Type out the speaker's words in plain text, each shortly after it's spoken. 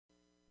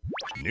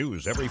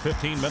News every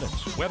 15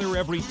 minutes, weather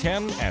every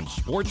 10, and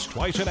sports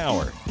twice an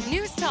hour.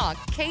 Newstalk,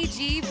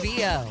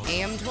 KGVO,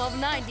 AM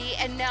 1290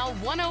 and now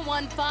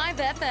 101.5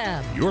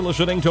 FM. You're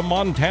listening to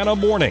Montana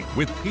Morning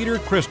with Peter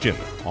Christian.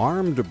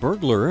 Armed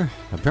burglar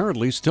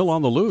apparently still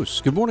on the loose.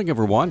 Good morning,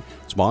 everyone.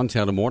 It's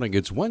Montana Morning.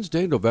 It's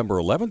Wednesday, November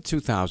 11th,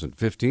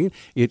 2015.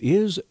 It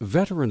is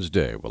Veterans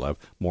Day. We'll have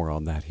more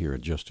on that here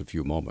in just a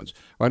few moments.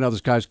 Right now, the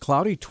sky's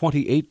cloudy,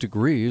 28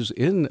 degrees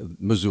in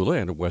Missoula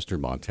and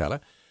western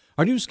Montana.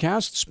 Our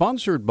newscast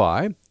sponsored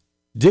by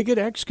Dig It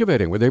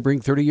Excavating, where they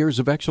bring 30 years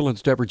of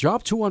excellence to every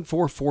job.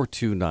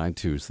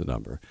 214-4292 is the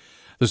number.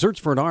 The search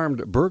for an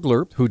armed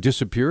burglar who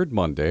disappeared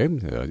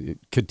Monday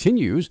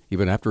continues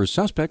even after a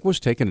suspect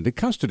was taken into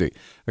custody.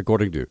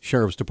 According to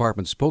Sheriff's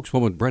Department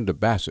spokeswoman Brenda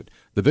Bassett,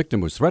 the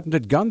victim was threatened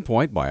at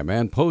gunpoint by a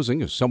man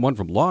posing as someone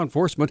from law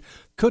enforcement,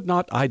 could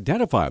not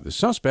identify the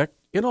suspect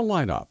in a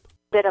lineup.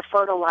 Did a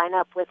photo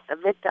lineup with the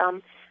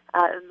victim.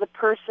 The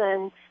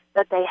person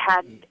that they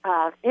had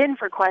in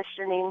for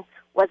questioning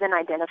wasn't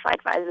identified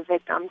by the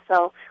victim.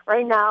 So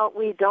right now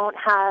we don't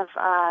have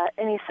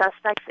any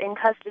suspects in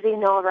custody.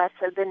 No arrests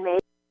have been made.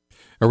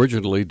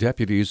 Originally,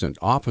 deputies and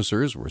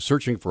officers were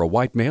searching for a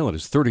white male in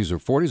his 30s or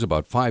 40s,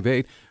 about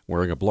 5'8",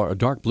 wearing a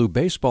dark blue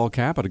baseball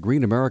cap and a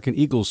green American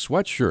Eagles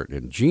sweatshirt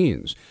and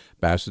jeans.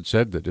 Bassett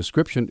said the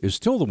description is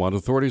still the one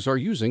authorities are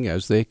using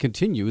as they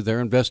continue their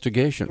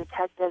investigation.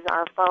 Detectives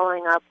are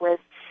following up with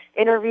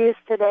interviews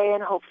today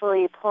and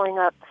hopefully pulling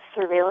up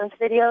surveillance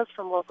videos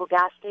from local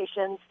gas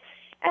stations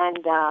and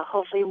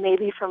hopefully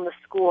maybe from the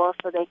school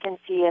so they can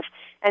see if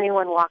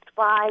anyone walked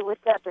by with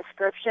that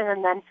description,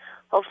 and then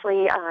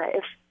hopefully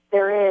if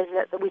there is,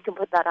 that we can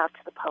put that out to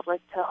the public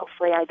to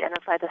hopefully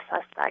identify the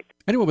suspect.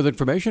 Anyone with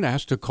information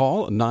asked to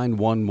call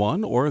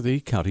 911 or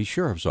the county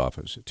sheriff's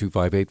office at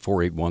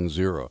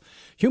 258-4810.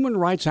 Human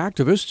rights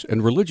activists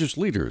and religious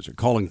leaders are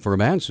calling for a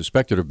man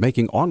suspected of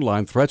making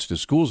online threats to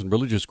schools and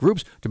religious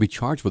groups to be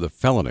charged with a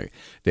felony.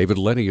 David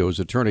Lenio's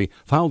attorney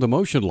filed a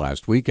motion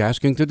last week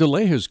asking to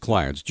delay his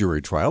client's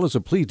jury trial as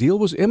a plea deal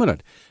was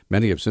imminent.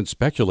 Many have since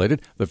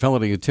speculated the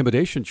felony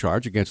intimidation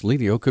charge against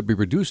Lenio could be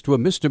reduced to a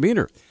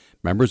misdemeanor.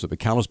 Members of the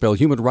Kalispell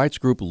human rights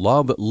group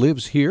Love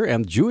Lives Here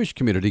and Jewish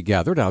community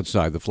gathered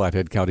outside the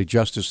Flathead County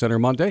Justice Center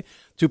Monday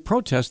to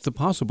protest the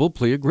possible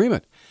plea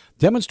agreement.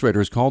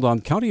 Demonstrators called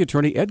on County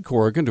Attorney Ed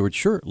Corrigan to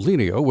ensure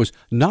Lenio was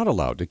not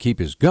allowed to keep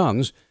his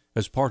guns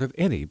as part of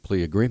any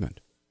plea agreement.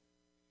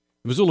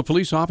 The Missoula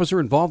police officer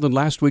involved in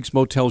last week's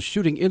motel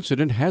shooting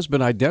incident has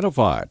been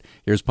identified.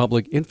 Here's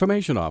Public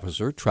Information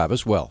Officer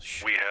Travis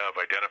Welsh. We have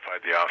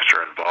identified the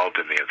officer involved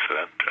in the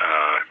incident.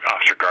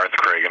 Officer Garth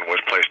Cragen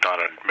was placed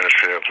on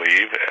administrative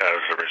leave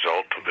as a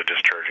result of the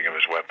discharging of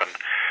his weapon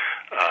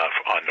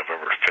on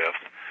November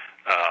 5th.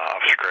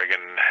 Officer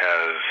Cragen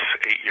has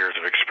 8 years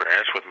of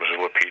experience with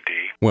Missoula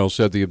PD. Welsh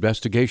said the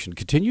investigation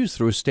continues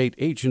through a state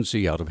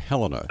agency out of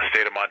Helena. The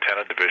State of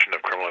Montana Division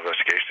of Criminal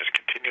Investigation is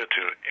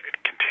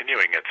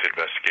continuing its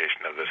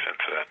investigation of this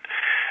incident.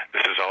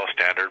 This is all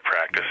standard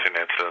practice in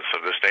incidents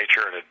of this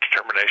nature, and a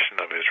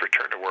determination of his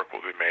return to work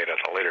will be made at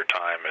a later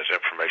time as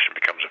information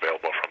becomes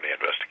available from the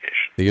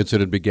investigation. The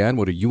incident began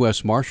when a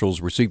U.S. Marshals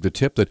received a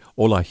tip that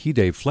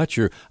Olahide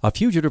Fletcher, a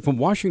fugitive from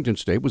Washington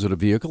State, was in a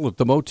vehicle at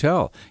the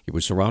motel. He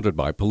was surrounded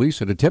by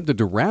police and attempted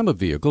to ram a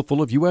vehicle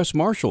full of U.S.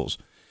 Marshals.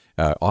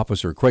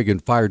 Officer Cragen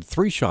fired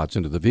 3 shots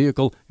into the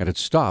vehicle, and it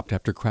stopped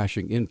after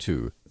crashing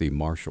into the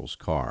Marshals'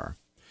 car.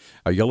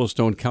 A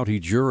Yellowstone County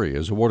jury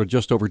has awarded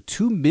just over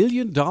 $2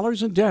 million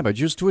in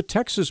damages to a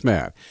Texas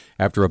man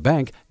after a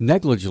bank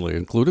negligently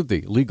included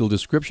the legal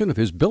description of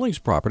his Billings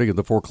property in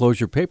the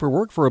foreclosure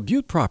paperwork for a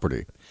Butte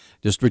property.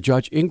 District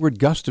Judge Ingrid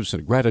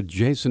Gustafson granted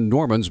Jason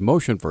Norman's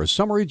motion for a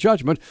summary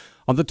judgment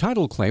on the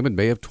title claim in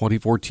May of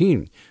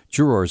 2014.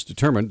 Jurors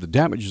determined the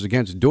damages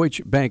against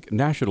Deutsche Bank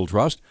National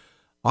Trust,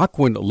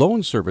 Aquin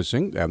Loan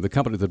Servicing, and the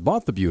company that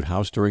bought the Butte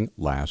house during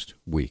last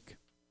week.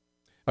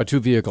 A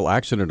 2-vehicle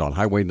accident on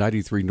Highway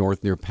 93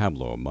 North near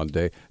Pablo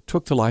Monday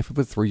took the life of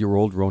a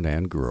 3-year-old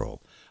Ronan girl.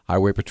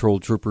 Highway Patrol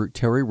Trooper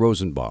Terry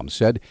Rosenbaum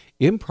said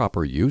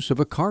improper use of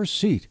a car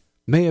seat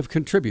may have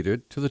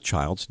contributed to the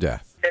child's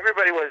death.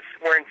 Everybody was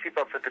wearing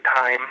seatbelts at the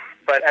time,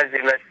 but as the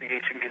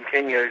investigation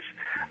continues,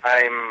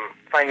 I'm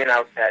finding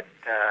out that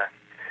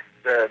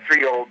the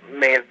 3-year-old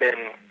may have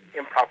been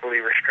improperly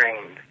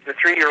restrained. The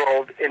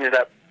 3-year-old ended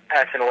up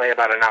passing away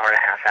about an hour and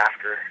a half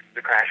after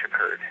the crash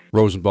occurred.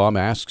 Rosenbaum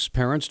asks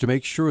parents to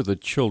make sure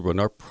that children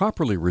are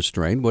properly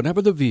restrained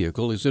whenever the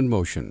vehicle is in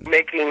motion.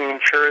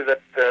 Making sure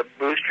that the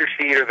booster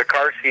seat or the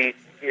car seat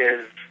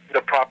is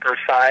the proper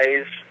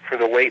size for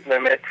the weight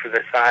limit, for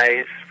the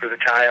size for the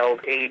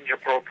child, age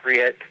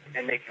appropriate,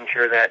 and making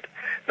sure that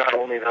not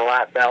only the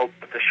lap belt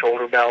but the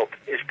shoulder belt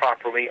is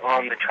properly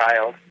on the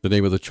child. The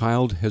name of the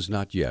child has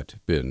not yet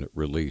been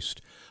released.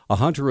 A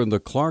hunter in the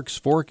Clarks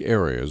Fork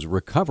area is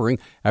recovering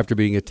after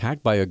being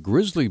attacked by a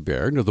grizzly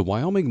bear near the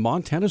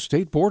Wyoming-Montana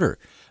state border.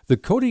 The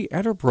Cody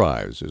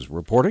Enterprise is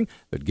reporting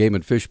that Game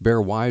and Fish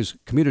Bear Wise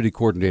community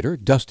coordinator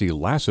Dusty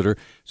Lassiter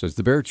says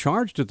the bear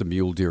charged at the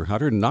mule deer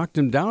hunter, knocked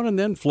him down, and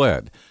then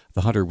fled.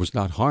 The hunter was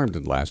not harmed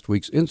in last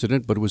week's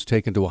incident, but was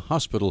taken to a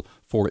hospital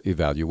for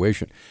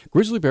evaluation.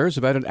 Grizzly bears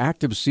have had an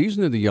active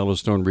season in the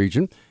Yellowstone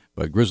region,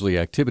 but grizzly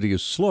activity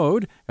is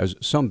slowed as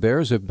some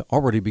bears have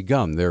already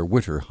begun their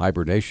winter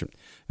hibernation.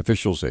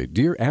 Officials say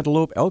deer,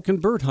 antelope, elk,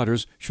 and bird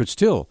hunters should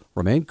still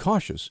remain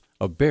cautious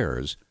of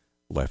bears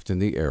left in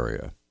the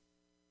area.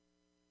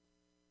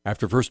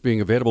 After first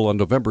being available on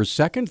November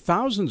 2nd,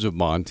 thousands of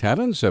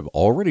Montanans have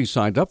already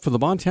signed up for the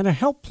Montana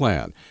Health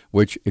Plan,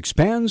 which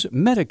expands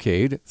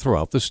Medicaid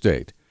throughout the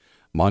state.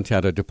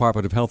 Montana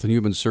Department of Health and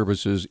Human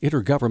Services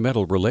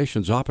Intergovernmental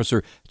Relations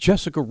Officer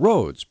Jessica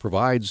Rhodes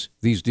provides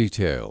these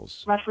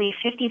details. Roughly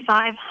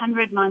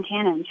 5,500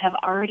 Montanans have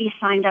already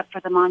signed up for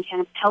the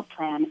Montana Health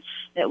Plan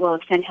that will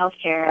extend health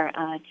care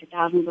to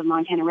thousands of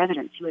Montana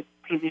residents who had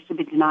previously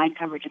been denied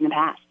coverage in the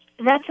past.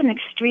 That's an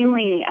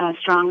extremely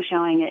strong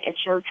showing. It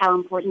shows how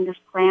important this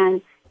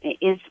plan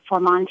is for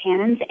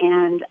Montanans,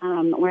 and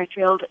we're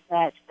thrilled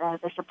that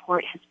the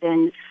support has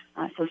been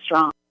so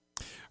strong.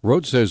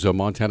 Rhodes says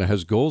Montana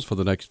has goals for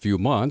the next few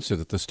months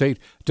and that the state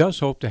does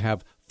hope to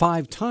have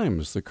 5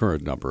 times the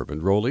current number of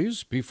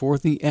enrollees before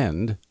the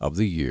end of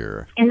the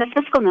year. In the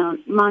fiscal note,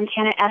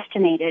 Montana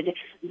estimated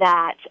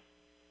that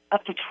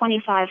up to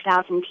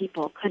 25,000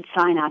 people could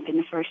sign up in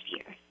the first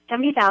year.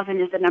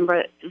 70,000 is the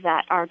number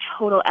that are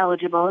total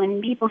eligible,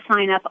 and people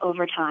sign up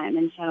over time.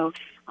 And so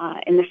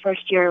in the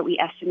first year, we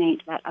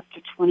estimate that up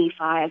to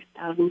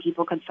 25,000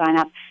 people could sign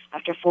up.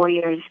 After 4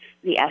 years,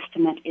 the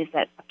estimate is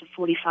that up to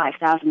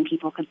 45,000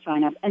 people could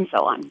sign up, and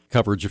so on.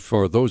 Coverage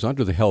for those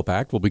under the HELP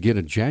Act will begin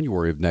in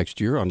January of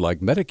next year. Unlike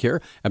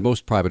Medicare and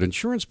most private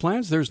insurance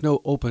plans, there's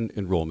no open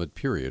enrollment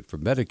period for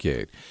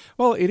Medicaid.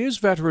 Well, it is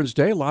Veterans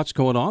Day. Lots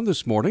going on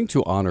this morning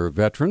to honor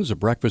veterans. A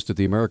breakfast at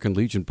the American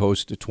Legion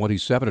Post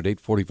 27 at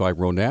 845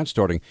 Ronan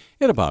starting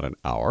in about an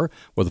hour.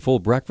 With a full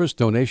breakfast,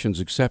 donations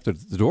accepted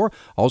at the door.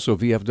 Also,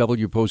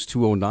 VFW Post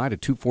 209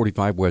 at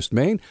 245 West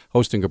Main,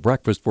 hosting a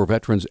breakfast for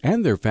veterans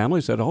and their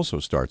families. That also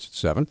starts at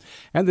 7.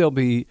 And there'll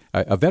be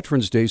a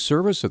Veterans Day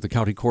service at the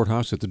County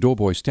Courthouse at the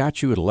Doughboy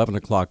statue at 11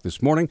 o'clock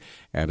this morning.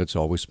 And it's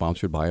always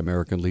sponsored by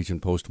American Legion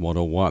Post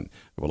 101. There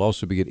will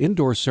also be an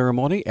indoor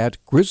ceremony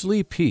at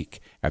Grizzly Peak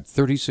at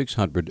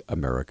 3600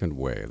 American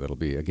Way. That'll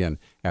be, again,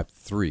 at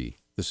 3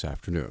 this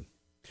afternoon.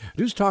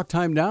 News Talk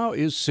time now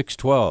is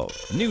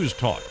 6:12. News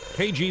Talk,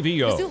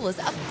 KGVO. Missoula's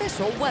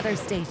official weather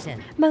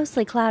station.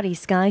 Mostly cloudy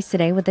skies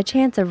today with a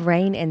chance of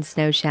rain and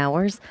snow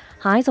showers.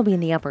 Highs will be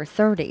in the upper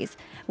 30s.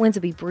 Winds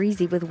will be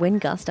breezy with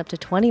wind gusts up to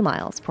 20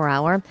 miles per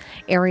hour.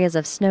 Areas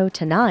of snow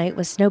tonight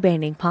with snow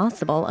banding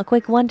possible. A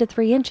quick 1 to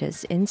 3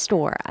 inches in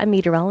store. I'm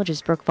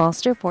meteorologist Brooke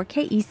Foster for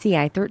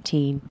KECI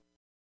 13.